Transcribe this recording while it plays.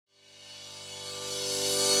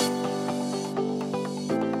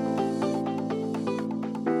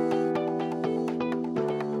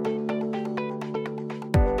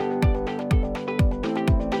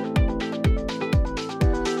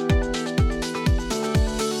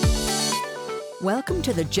Welcome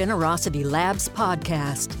to the Generosity Labs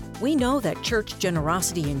podcast. We know that church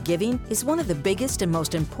generosity and giving is one of the biggest and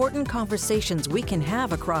most important conversations we can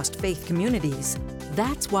have across faith communities.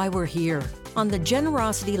 That's why we're here. On the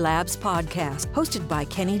Generosity Labs podcast, hosted by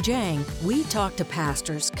Kenny Jang, we talk to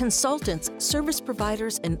pastors, consultants, service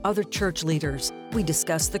providers, and other church leaders. We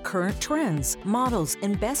discuss the current trends, models,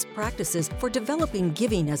 and best practices for developing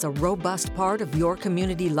giving as a robust part of your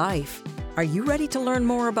community life. Are you ready to learn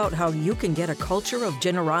more about how you can get a culture of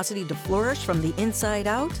generosity to flourish from the inside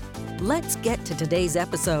out? Let's get to today's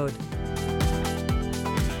episode.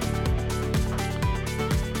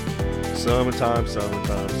 Summertime.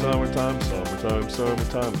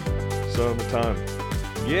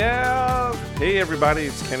 Yeah! Hey everybody,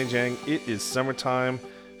 it's Kenny Jang. It is summertime.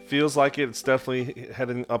 Feels like it. It's definitely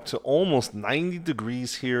heading up to almost 90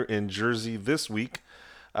 degrees here in Jersey this week.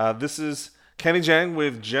 This is Kenny Jang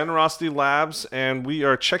with Generosity Labs, and we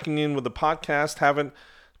are checking in with the podcast. Haven't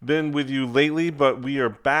been with you lately, but we are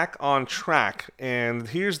back on track. And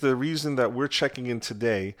here's the reason that we're checking in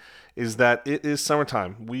today is that it is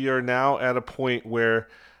summertime. We are now at a point where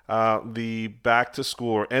the back to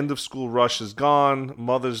school or end of school rush is gone.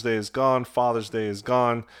 Mother's Day is gone. Father's Day is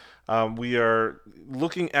gone. We are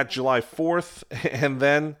looking at July 4th, and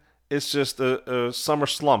then it's just a summer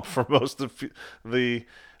slump for most of the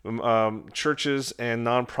churches and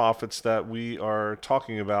nonprofits that we are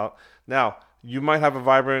talking about. Now, you might have a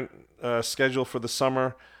vibrant schedule for the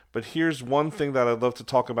summer, but here's one thing that I'd love to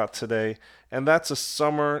talk about today, and that's a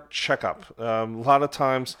summer checkup. A lot of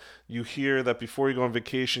times you hear that before you go on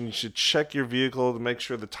vacation, you should check your vehicle to make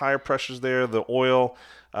sure the tire pressure's there, the oil,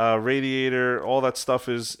 radiator, all that stuff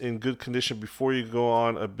is in good condition before you go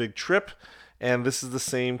on a big trip. And this is the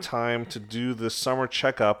same time to do the summer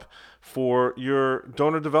checkup for your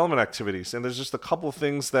donor development activities. And there's just a couple of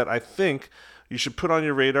things that I think you should put on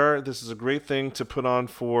your radar. This is a great thing to put on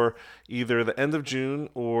for either the end of June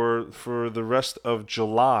or for the rest of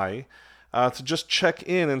July to just check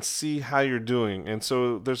in and see how you're doing. And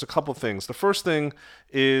so there's a couple of things. The first thing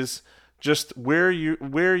is just where you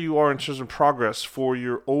are in terms of progress for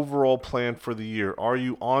your overall plan for the year. Are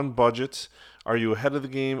you on budget? Are you ahead of the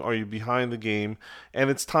game? Are you behind the game?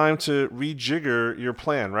 And it's time to rejigger your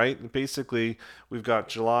plan, right? Basically, we've got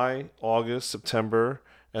July, August, September,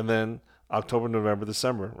 and then October, November,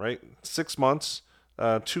 December, right? 6 months,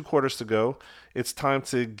 2 quarters to go. It's time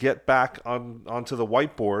to get back onto the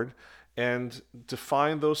whiteboard and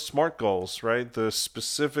define those SMART goals, right? The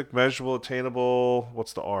specific, measurable, attainable,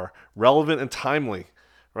 what's the R? Relevant and timely,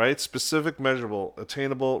 right? Specific, measurable,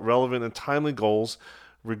 attainable, relevant, and timely goals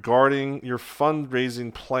regarding your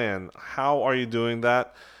fundraising plan. How are you doing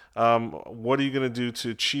that? What are you going to do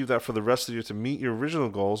to achieve that for the rest of the year to meet your original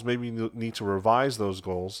goals? Maybe you need to revise those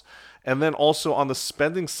goals. And then also on the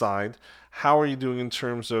spending side, how are you doing in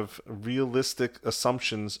terms of realistic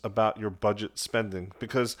assumptions about your budget spending?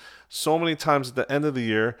 Because so many times at the end of the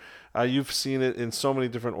year, you've seen it in so many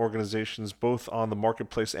different organizations, both on the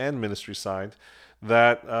marketplace and ministry side,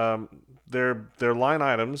 that they're line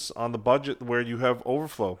items on the budget where you have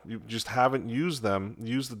overflow. You just haven't used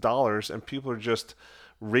the dollars, and people are just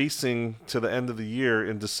racing to the end of the year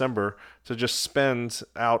in December to just spend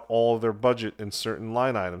out all of their budget in certain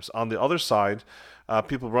line items. On the other side,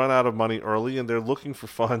 people run out of money early and they're looking for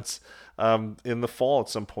funds in the fall at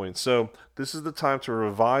some point. So this is the time to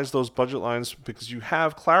revise those budget lines because you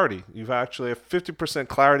have clarity. You actually have 50%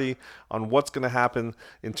 clarity on what's going to happen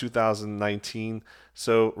in 2019.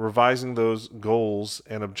 So revising those goals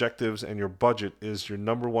and objectives and your budget is your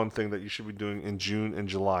number one thing that you should be doing in June and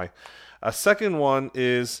July. A second one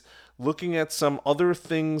is looking at some other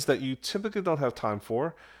things that you typically don't have time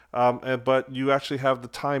for, but you actually have the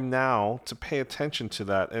time now to pay attention to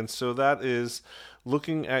that. And so that is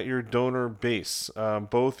looking at your donor base,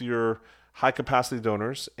 both your high-capacity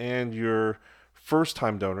donors and your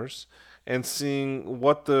first-time donors, and seeing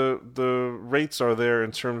what the rates are there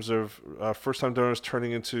in terms of first-time donors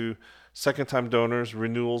turning into second-time donors,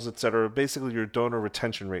 renewals, etc. Basically your donor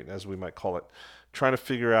retention rate, as we might call it. Trying to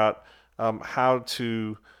figure out how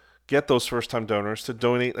to get those first-time donors to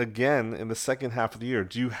donate again in the second half of the year.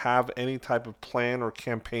 Do you have any type of plan or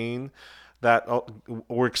campaign that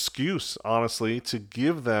or excuse, honestly, to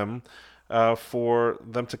give them for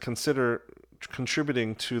them to consider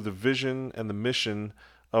contributing to the vision and the mission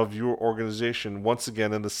of your organization once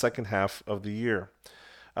again in the second half of the year?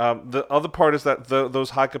 The other part is that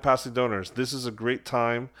those high-capacity donors, this is a great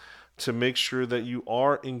time to make sure that you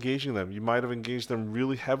are engaging them. You might have engaged them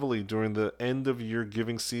really heavily during the end of year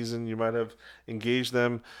giving season. You might have engaged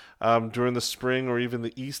them during the spring or even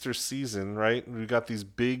the Easter season, right? We've got these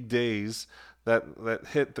big days that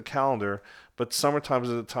hit the calendar, but summertime is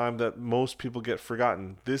the time that most people get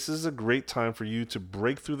forgotten. This is a great time for you to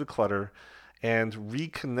break through the clutter and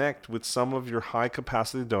reconnect with some of your high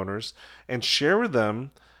capacity donors and share with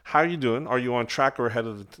them how you're doing. Are you on track or ahead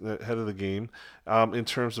of the game in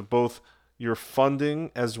terms of both your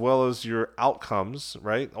funding as well as your outcomes,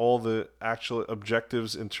 right? All the actual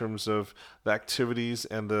objectives in terms of the activities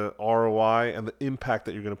and the ROI and the impact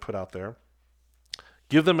that you're going to put out there.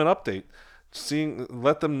 Give them an update,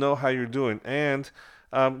 let them know how you're doing, and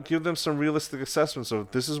give them some realistic assessments of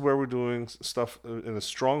this is where we're doing stuff in a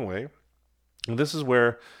strong way, and this is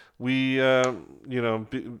where we,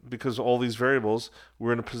 because of all these variables,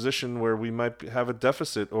 we're in a position where we might have a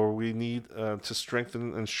deficit or we need to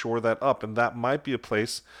strengthen and shore that up. And that might be a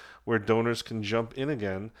place where donors can jump in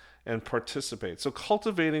again and participate. So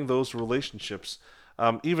cultivating those relationships,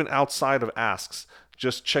 even outside of asks,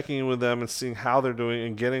 just checking in with them and seeing how they're doing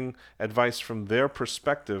and getting advice from their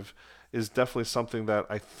perspective is definitely something that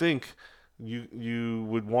I think you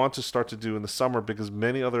would want to start to do in the summer, because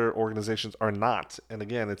many other organizations are not. And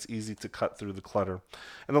again, it's easy to cut through the clutter.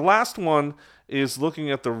 And the last one is looking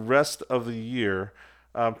at the rest of the year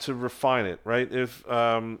to refine it, right?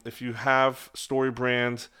 If you have story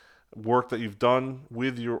brand work that you've done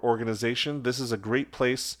with your organization, this is a great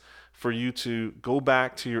place for you to go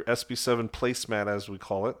back to your SB7 placemat, as we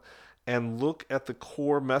call it, and look at the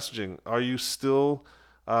core messaging. Are you still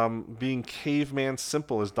being caveman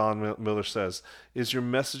simple, as Don Miller says? Is your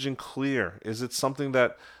messaging clear? Is it something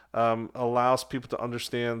that allows people to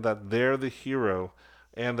understand that they're the hero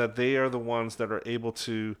and that they are the ones that are able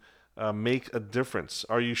to make a difference?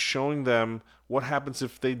 Are you showing them what happens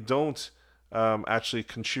if they don't actually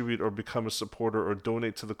contribute or become a supporter or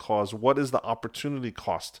donate to the cause? What is the opportunity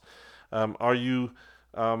cost? Are you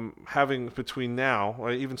having between now,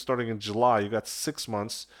 or even starting in July, you got 6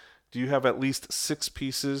 months, do you have at least 6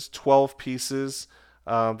 pieces, 12 pieces,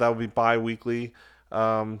 that would be bi-weekly,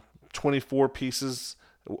 24 pieces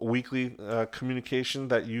weekly communication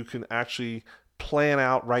that you can actually plan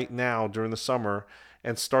out right now during the summer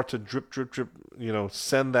and start to drip,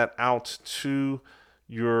 send that out to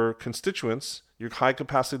your constituents, your high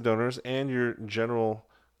capacity donors, and your general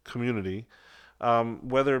community,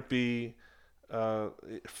 whether it be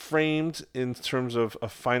framed in terms of a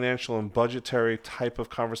financial and budgetary type of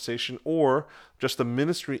conversation or just a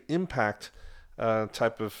ministry impact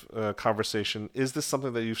type of conversation. Is this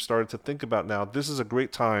something that you've started to think about now? This is a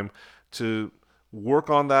great time to work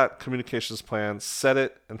on that communications plan, set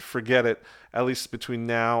it and forget it, at least between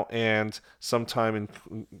now and sometime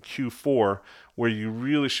in Q4, where you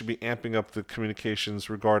really should be amping up the communications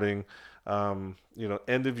regarding end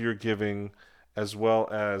of year giving, as well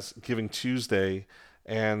as Giving Tuesday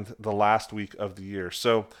and the last week of the year.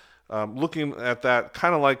 So looking at that,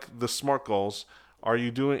 kind of like the SMART goals, are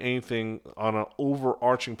you doing anything on an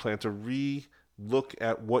overarching plan to re-look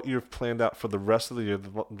at what you've planned out for the rest of the year,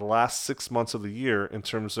 the last 6 months of the year, in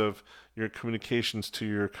terms of your communications to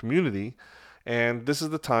your community? And this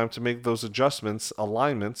is the time to make those adjustments,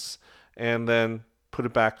 alignments, and then put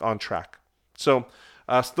it back on track. So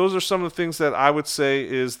those are some of the things that I would say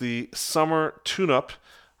is the summer tune-up,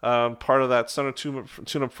 part of that summer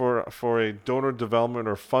tune-up for a donor development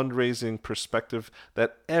or fundraising perspective,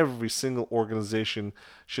 that every single organization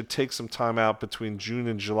should take some time out between June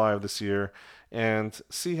and July of this year and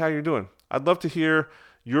see how you're doing. I'd love to hear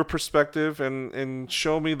your perspective and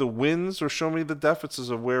show me the wins or show me the deficits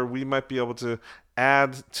of where we might be able to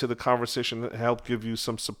add to the conversation and help give you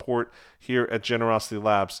some support here at Generosity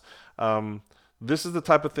Labs. This is the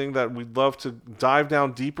type of thing that we'd love to dive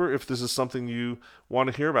down deeper if this is something you want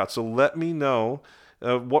to hear about. So let me know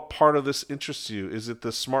what part of this interests you. Is it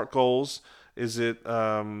the SMART goals? Is it,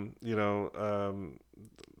 how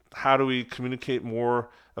do we communicate more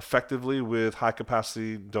effectively with high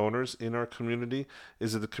capacity donors in our community?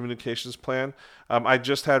 Is it the communications plan? I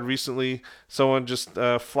just had recently someone just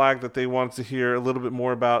flagged that they wanted to hear a little bit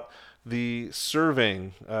more about the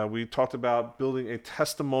surveying. We talked about building a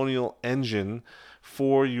testimonial engine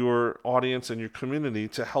for your audience and your community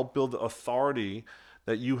to help build the authority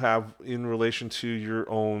that you have in relation to your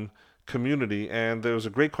own community. And there was a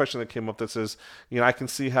great question that came up that says, I can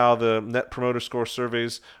see how the Net Promoter Score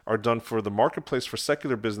surveys are done for the marketplace, for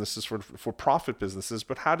secular businesses, for profit businesses,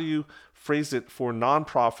 but how do you phrase it for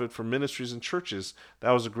nonprofit, for ministries and churches?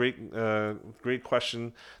 That was a great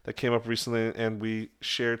question that came up recently, and we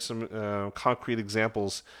shared some concrete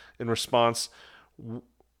examples in response.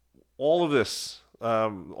 All of this,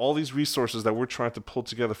 all these resources that we're trying to pull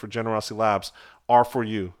together for Generosity Labs are for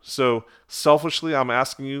you. So selfishly, I'm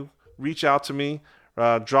asking you, reach out to me,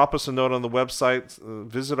 drop us a note on the website,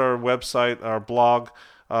 visit our website, our blog,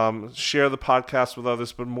 share the podcast with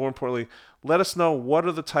others, but more importantly, let us know what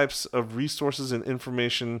are the types of resources and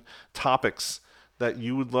information topics that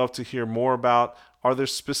you would love to hear more about. Are there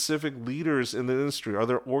specific leaders in the industry? Are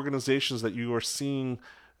there organizations that you are seeing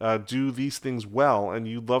do these things well, and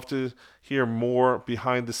you'd love to hear more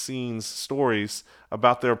behind-the-scenes stories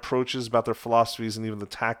about their approaches, about their philosophies, and even the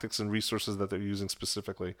tactics and resources that they're using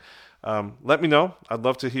specifically? Let me know. I'd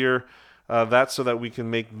love to hear that so that we can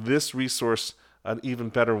make this resource an even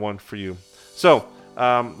better one for you. So,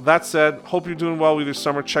 that said, hope you're doing well with your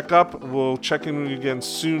summer checkup. We'll check in with you again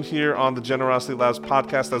soon here on the Generosity Labs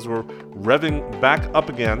podcast as we're revving back up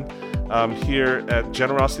again here at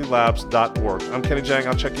generositylabs.org. I'm Kenny Jang.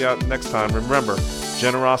 I'll check you out next time. Remember,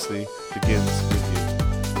 generosity begins with you.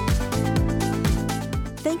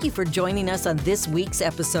 Thank you for joining us on this week's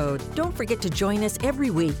episode. Don't forget to join us every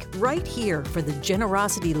week right here for the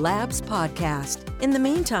Generosity Labs podcast. In the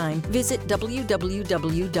meantime, visit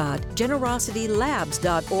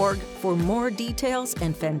www.generositylabs.org for more details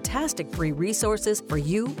and fantastic free resources for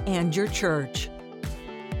you and your church.